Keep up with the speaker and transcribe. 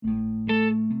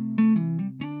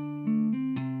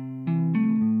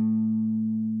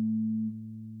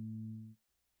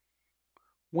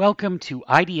Welcome to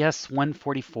IDS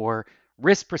 144,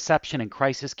 Risk Perception and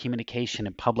Crisis Communication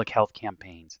in Public Health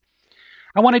Campaigns.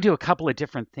 I want to do a couple of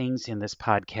different things in this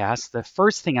podcast. The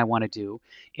first thing I want to do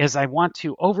is I want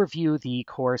to overview the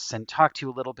course and talk to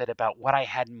you a little bit about what I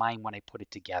had in mind when I put it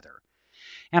together.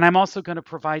 And I'm also going to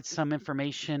provide some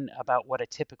information about what a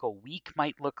typical week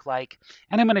might look like.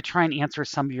 And I'm going to try and answer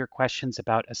some of your questions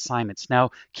about assignments.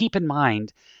 Now, keep in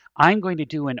mind, I'm going to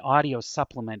do an audio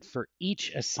supplement for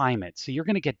each assignment. So you're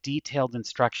going to get detailed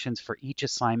instructions for each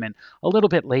assignment a little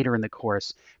bit later in the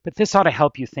course. But this ought to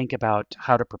help you think about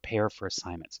how to prepare for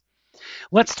assignments.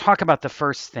 Let's talk about the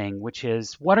first thing, which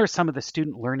is what are some of the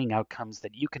student learning outcomes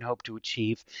that you can hope to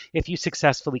achieve if you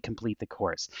successfully complete the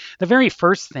course? The very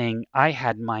first thing I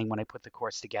had in mind when I put the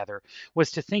course together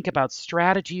was to think about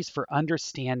strategies for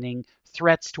understanding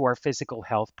threats to our physical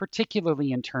health,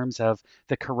 particularly in terms of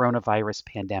the coronavirus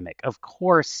pandemic. Of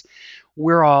course,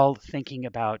 we're all thinking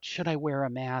about, should I wear a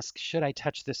mask? Should I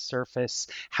touch this surface?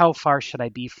 How far should I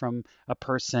be from a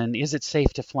person? Is it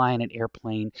safe to fly in an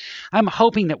airplane? I'm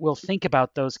hoping that we'll think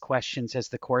about those questions as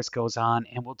the course goes on,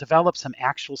 and we'll develop some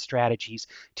actual strategies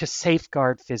to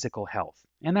safeguard physical health.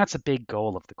 And that's a big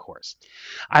goal of the course.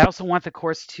 I also want the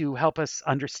course to help us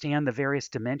understand the various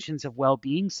dimensions of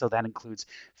well-being. So that includes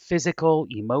physical,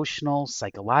 emotional,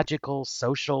 psychological,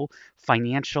 social,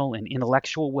 financial, and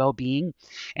intellectual well-being,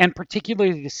 and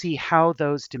particularly to see how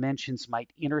those dimensions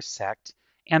might intersect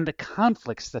and the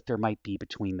conflicts that there might be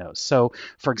between those. So,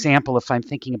 for example, if I'm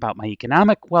thinking about my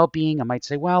economic well-being, I might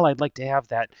say, well, I'd like to have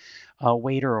that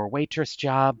waiter or waitress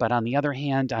job, but on the other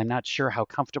hand, I'm not sure how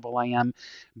comfortable I am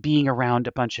being around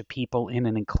a bunch of people in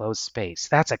an enclosed space.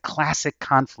 That's a classic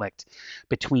conflict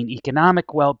between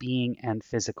economic well-being and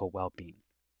physical well-being.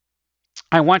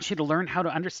 I want you to learn how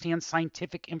to understand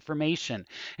scientific information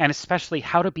and especially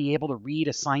how to be able to read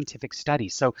a scientific study.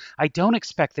 So I don't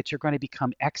expect that you're going to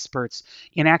become experts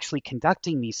in actually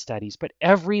conducting these studies, but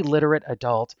every literate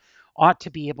adult ought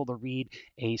to be able to read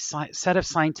a set of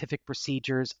scientific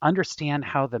procedures, understand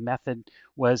how the method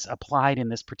was applied in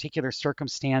this particular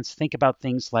circumstance. Think about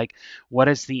things like, what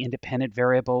is the independent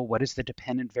variable? What is the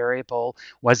dependent variable?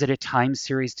 Was it a time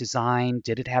series design?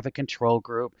 Did it have a control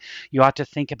group? You ought to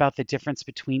think about the difference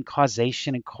between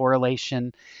causation and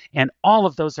correlation. And all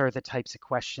of those are the types of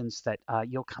questions that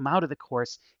you'll come out of the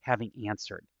course having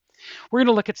answered. We're going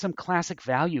to look at some classic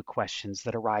value questions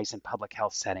that arise in public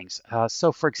health settings.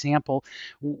 So, for example,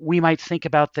 we might think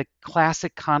about the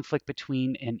classic conflict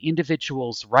between an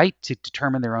individual's right to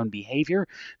determine their own behavior,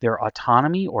 their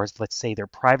autonomy, or let's say their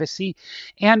privacy,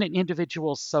 and an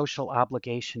individual's social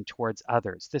obligation towards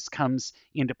others. This comes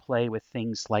into play with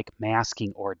things like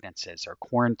masking ordinances or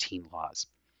quarantine laws.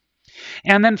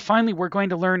 And then finally, we're going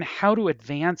to learn how to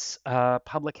advance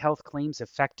public health claims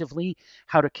effectively,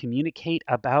 how to communicate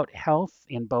about health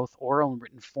in both oral and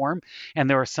written form. And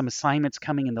there are some assignments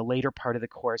coming in the later part of the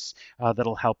course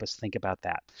that'll help us think about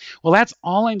that. Well, that's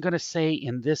all I'm going to say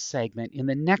in this segment. In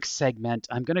the next segment,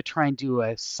 I'm going to try and do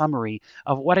a summary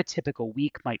of what a typical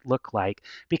week might look like,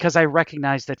 because I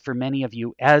recognize that for many of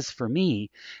you, as for me,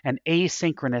 an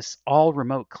asynchronous, all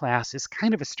remote class is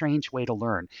kind of a strange way to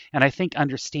learn. And I think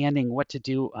understanding what to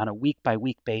do on a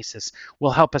week-by-week basis will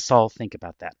help us all think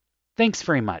about that. Thanks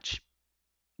very much.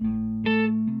 In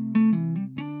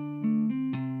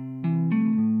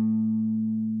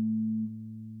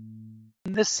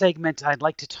this segment, I'd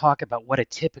like to talk about what a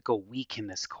typical week in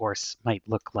this course might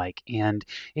look like. And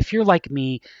if you're like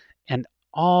me, an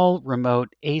all remote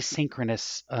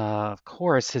asynchronous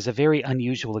course is a very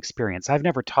unusual experience. I've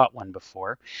never taught one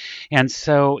before. And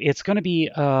so it's going to be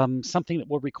something that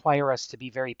will require us to be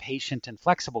very patient and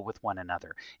flexible with one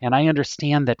another. And I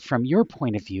understand that from your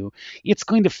point of view, it's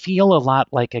going to feel a lot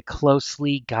like a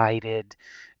closely guided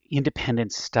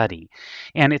independent study.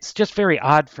 And it's just very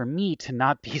odd for me to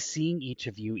not be seeing each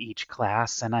of you each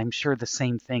class, and I'm sure the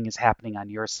same thing is happening on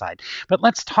your side. But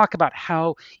let's talk about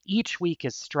how each week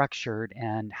is structured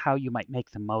and how you might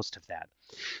make the most of that.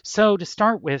 So to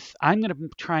start with, I'm going to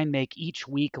try and make each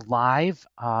week live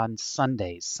on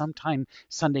Sundays, sometime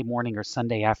Sunday morning or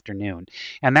Sunday afternoon.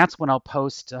 And that's when I'll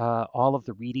post all of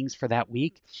the readings for that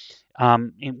week.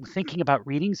 In thinking about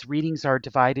readings, readings are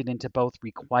divided into both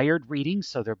required readings,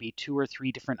 so there'll be 2 or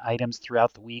 3 different items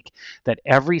throughout the week that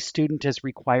every student is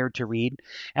required to read.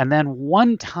 And then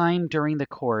one time during the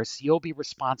course, you'll be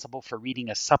responsible for reading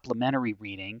a supplementary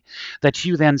reading that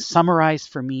you then summarize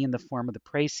for me in the form of the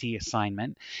Précis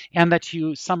assignment, and that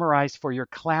you summarize for your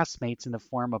classmates in the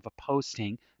form of a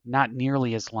posting, not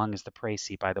nearly as long as the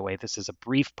Précis, by the way. This is a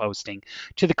brief posting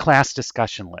to the class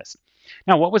discussion list.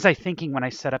 Now, what was I thinking when I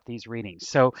set up these readings?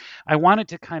 So I wanted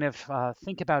to kind of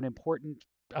think about important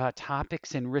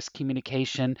topics in risk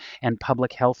communication and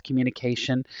public health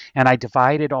communication, and I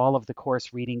divided all of the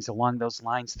course readings along those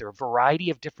lines. There are a variety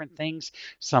of different things.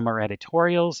 Some are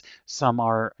editorials, some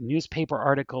are newspaper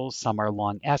articles, some are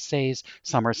long essays,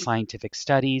 some are scientific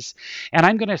studies, and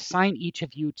I'm going to assign each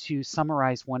of you to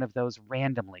summarize one of those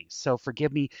randomly. So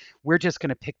forgive me, we're just going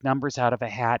to pick numbers out of a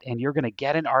hat, and you're going to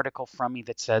get an article from me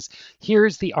that says,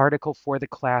 here's the article for the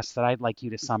class that I'd like you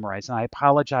to summarize. And I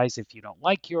apologize if you don't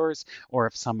like yours, or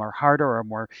if some are harder or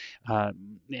more uh,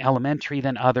 elementary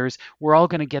than others. We're all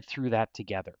going to get through that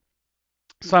together.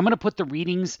 So I'm going to put the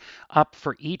readings up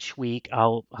for each week.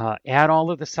 I'll add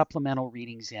all of the supplemental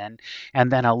readings in,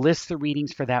 and then I'll list the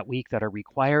readings for that week that are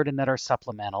required and that are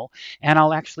supplemental, and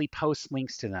I'll actually post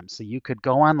links to them. So you could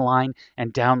go online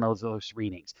and download those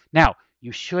readings. Now,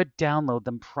 you should download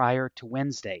them prior to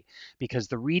Wednesday because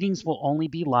the readings will only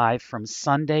be live from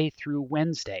Sunday through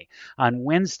Wednesday. On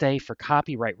Wednesday, for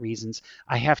copyright reasons,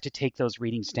 I have to take those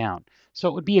readings down. So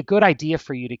it would be a good idea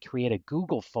for you to create a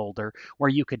Google folder where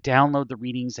you could download the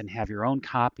readings and have your own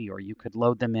copy, or you could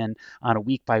load them in on a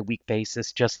week by week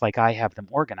basis, just like I have them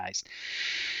organized.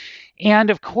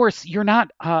 And of course, you're not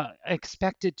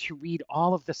expected to read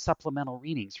all of the supplemental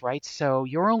readings, right? So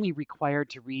you're only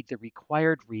required to read the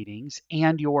required readings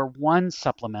and your one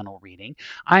supplemental reading.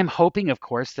 I'm hoping, of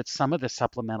course, that some of the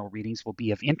supplemental readings will be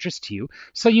of interest to you.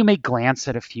 So you may glance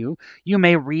at a few. You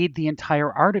may read the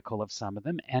entire article of some of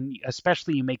them, and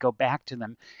especially you may go back to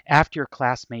them after your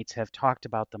classmates have talked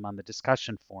about them on the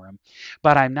discussion forum.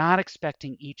 But I'm not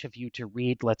expecting each of you to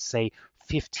read, let's say,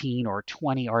 15 or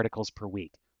 20 articles per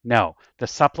week. No, the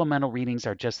supplemental readings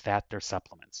are just that, they're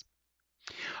supplements.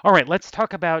 All right, let's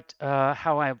talk about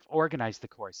how I've organized the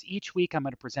course. Each week, I'm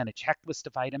going to present a checklist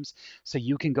of items so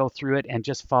you can go through it and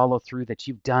just follow through that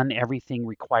you've done everything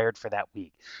required for that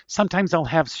week. Sometimes I'll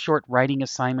have short writing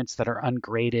assignments that are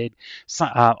ungraded. So,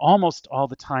 almost all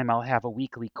the time, I'll have a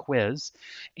weekly quiz.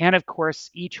 And of course,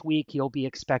 each week, you'll be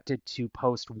expected to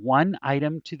post one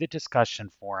item to the discussion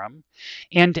forum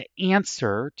and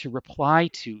to reply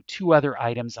to two other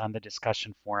items on the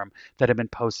discussion forum that have been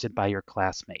posted by your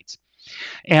classmates.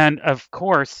 And of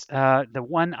course, the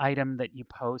one item that you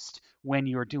post when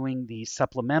you're doing the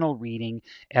supplemental reading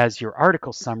as your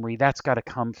article summary, that's got to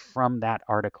come from that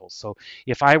article. So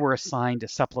if I were assigned a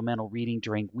supplemental reading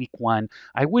during week one,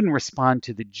 I wouldn't respond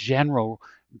to the general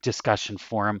discussion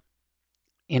forum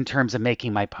in terms of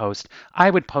making my post. I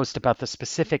would post about the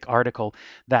specific article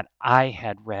that I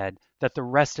had read that the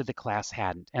rest of the class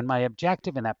hadn't. And my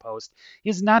objective in that post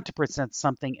is not to present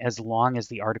something as long as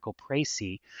the article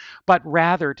précis, but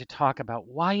rather to talk about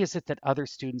why is it that other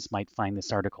students might find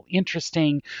this article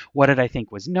interesting? What did I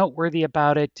think was noteworthy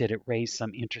about it? Did it raise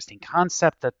some interesting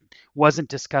concept that wasn't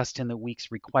discussed in the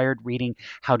week's required reading?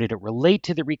 How did it relate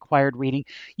to the required reading?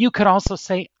 You could also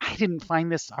say, I didn't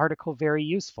find this article very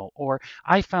useful, or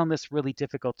I found this really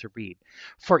difficult to read.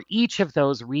 For each of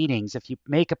those readings, if you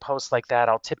make a post like that,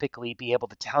 I'll typically be able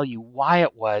to tell you why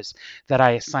it was that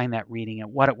I assigned that reading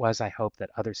and what it was I hope that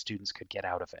other students could get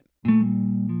out of it.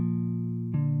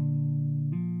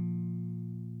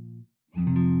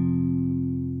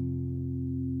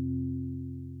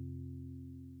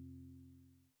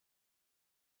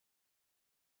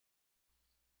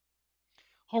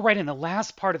 All right, in the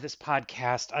last part of this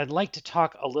podcast, I'd like to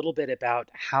talk a little bit about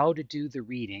how to do the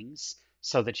readings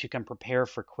so that you can prepare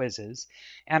for quizzes.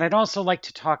 And I'd also like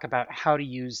to talk about how to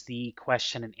use the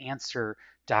question and answer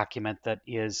document that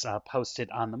is posted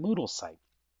on the Moodle site.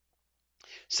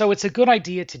 So it's a good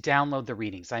idea to download the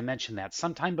readings. I mentioned that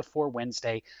sometime before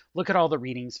Wednesday, look at all the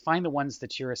readings, find the ones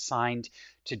that you're assigned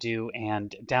to do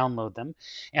and download them,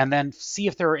 and then see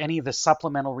if there are any of the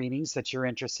supplemental readings that you're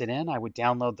interested in. I would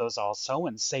download those also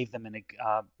and save them in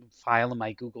a file in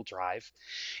my Google Drive.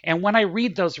 And when I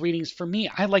read those readings, for me,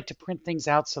 I like to print things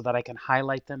out so that I can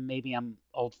highlight them. Maybe I'm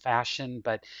old-fashioned,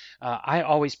 but I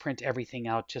always print everything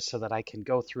out just so that I can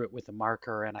go through it with a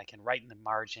marker and I can write in the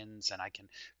margins and I can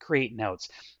create notes.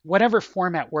 Whatever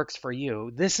format works for you,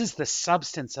 this is the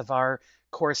substance of our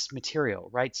course material,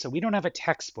 right? So we don't have a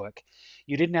textbook.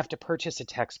 You didn't have to purchase a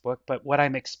textbook, but what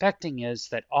I'm expecting is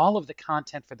that all of the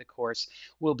content for the course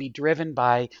will be driven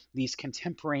by these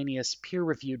contemporaneous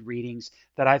peer-reviewed readings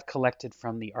that I've collected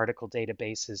from the article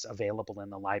databases available in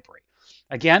the library.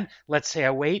 Again, let's say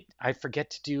I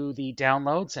forget to do the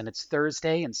downloads and it's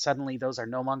Thursday and suddenly those are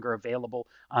no longer available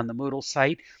on the Moodle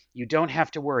site. You don't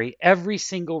have to worry. Every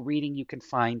single reading you can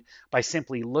find by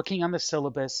simply looking on the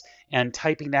syllabus and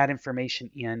typing that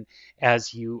information in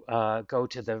as you go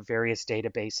to the various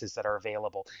databases that are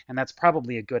available. And that's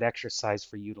probably a good exercise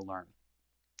for you to learn.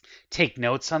 Take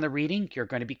notes on the reading. You're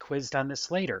going to be quizzed on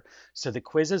this later. So the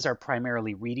quizzes are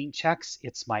primarily reading checks.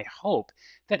 It's my hope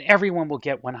that everyone will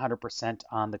get 100%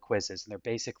 on the quizzes. And they're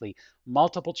basically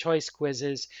multiple choice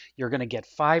quizzes. You're going to get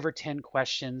 5 or 10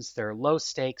 questions. They're low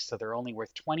stakes, so they're only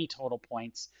worth 20 total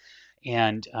points.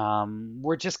 And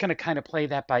we're just going to kind of play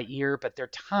that by ear, but they're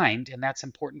timed, and that's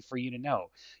important for you to know.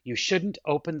 You shouldn't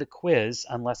open the quiz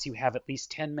unless you have at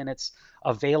least 10 minutes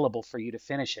available for you to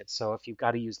finish it. So if you've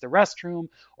got to use the restroom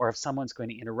or if someone's going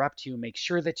to interrupt you, make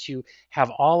sure that you have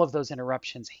all of those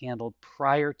interruptions handled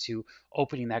prior to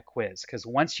opening that quiz. Because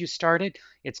once you start it,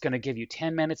 it's going to give you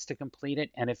 10 minutes to complete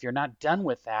it. And if you're not done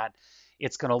with that,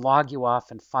 it's going to log you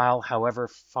off and file however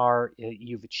far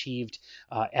you've achieved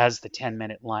as the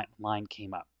 10-minute line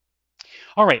came up.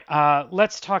 All right,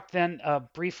 let's talk then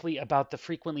briefly about the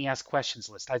frequently asked questions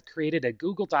list. I've created a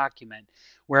Google document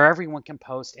where everyone can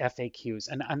post FAQs,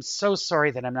 and I'm so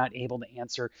sorry that I'm not able to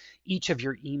answer each of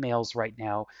your emails right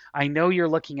now. I know you're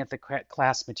looking at the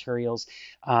class materials,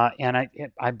 and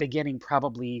I'm getting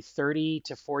probably 30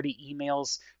 to 40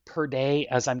 emails per day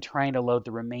as I'm trying to load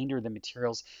the remainder of the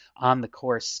materials on the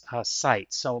course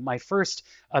site. So my first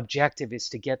objective is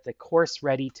to get the course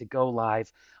ready to go live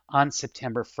on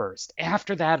September 1st.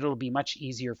 After that, it'll be much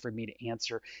easier for me to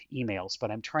answer emails, but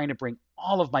I'm trying to bring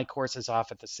all of my courses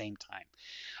off at the same time.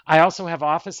 I also have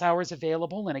office hours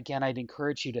available, and again, I'd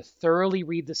encourage you to thoroughly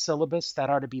read the syllabus. That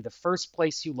ought to be the first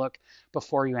place you look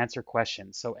before you answer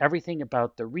questions. So everything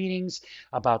about the readings,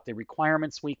 about the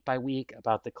requirements week by week,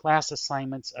 about the class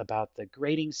assignments, about the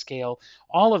grading scale,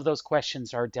 all of those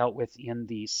questions are dealt with in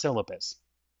the syllabus.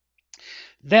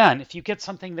 Then, if you get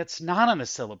something that's not on the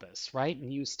syllabus, right,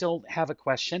 and you still have a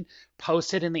question,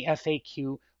 post it in the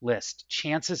FAQ list.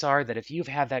 Chances are that if you've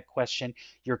had that question,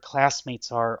 your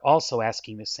classmates are also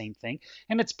asking the same thing,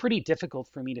 and it's pretty difficult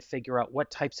for me to figure out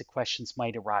what types of questions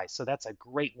might arise. So that's a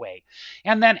great way.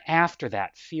 And then after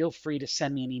that, feel free to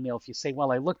send me an email if you say,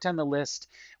 well, I looked on the list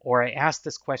or I asked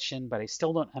this question, but I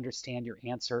still don't understand your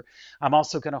answer. I'm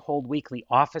also going to hold weekly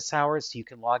office hours so you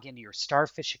can log into your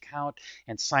Starfish account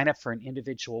and sign up for an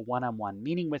individual one-on-one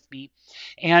meeting with me.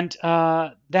 And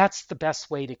that's the best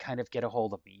way to kind of get a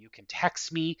hold of me. You can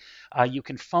text me, you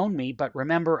can phone me, but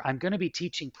remember, I'm going to be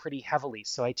teaching pretty heavily.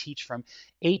 So I teach from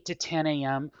 8 to 10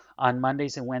 a.m. on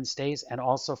Mondays and Wednesdays, and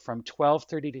also from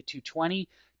 12:30 to 2:20,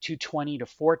 2:20 to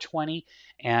 4:20,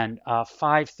 and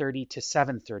 5:30 to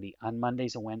 7:30 on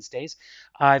Mondays and Wednesdays.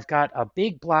 I've got a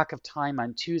big block of time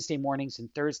on Tuesday mornings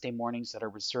and Thursday mornings that are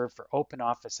reserved for open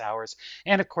office hours.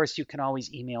 And of course, you can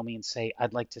always email me and say,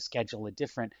 I'd like to schedule a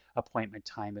different appointment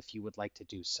time if you would like to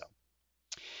do so.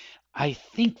 I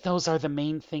think those are the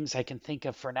main things I can think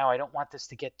of for now. I don't want this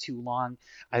to get too long.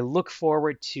 I look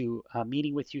forward to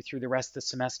meeting with you through the rest of the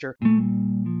semester.